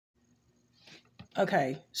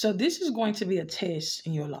Okay, so this is going to be a test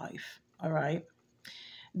in your life. All right.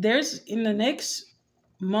 There's in the next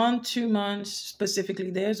month, 2 months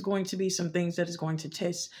specifically, there's going to be some things that is going to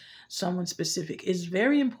test someone specific. It's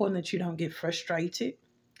very important that you don't get frustrated.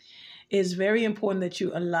 It's very important that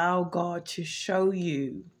you allow God to show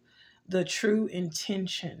you the true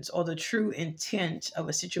intentions or the true intent of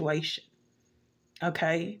a situation.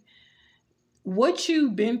 Okay. What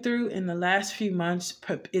you've been through in the last few months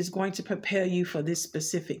is going to prepare you for this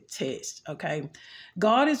specific test. Okay.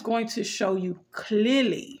 God is going to show you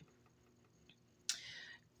clearly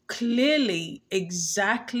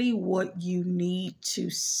exactly what you need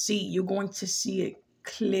to see. You're going to see it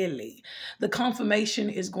clearly. The confirmation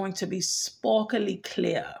is going to be sparkly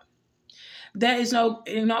clear. There is not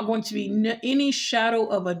going to be any shadow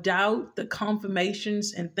of a doubt. The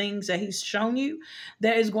confirmations and things that He's shown you,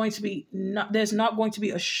 there's not going to be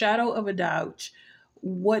a shadow of a doubt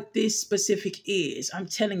what this specific is. I'm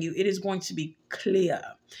telling you, it is going to be clear.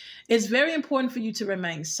 It's very important for you to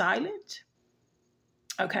remain silent.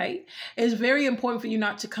 Okay. It's very important for you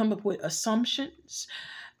not to come up with assumptions.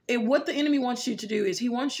 And what the enemy wants you to do is he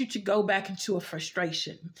wants you to go back into a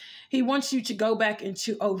frustration. He wants you to go back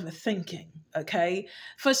into overthinking. Okay.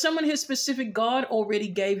 For someone here specific, God already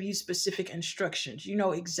gave you specific instructions. You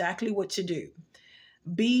know exactly what to do.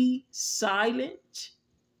 Be silent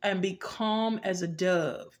and be calm as a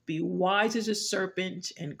dove. Be wise as a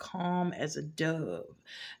serpent and calm as a dove.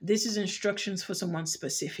 This is instructions for someone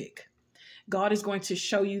specific. God is going to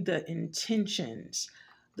show you the intentions,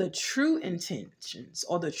 the true intentions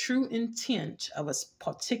or the true intent of a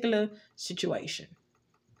particular situation.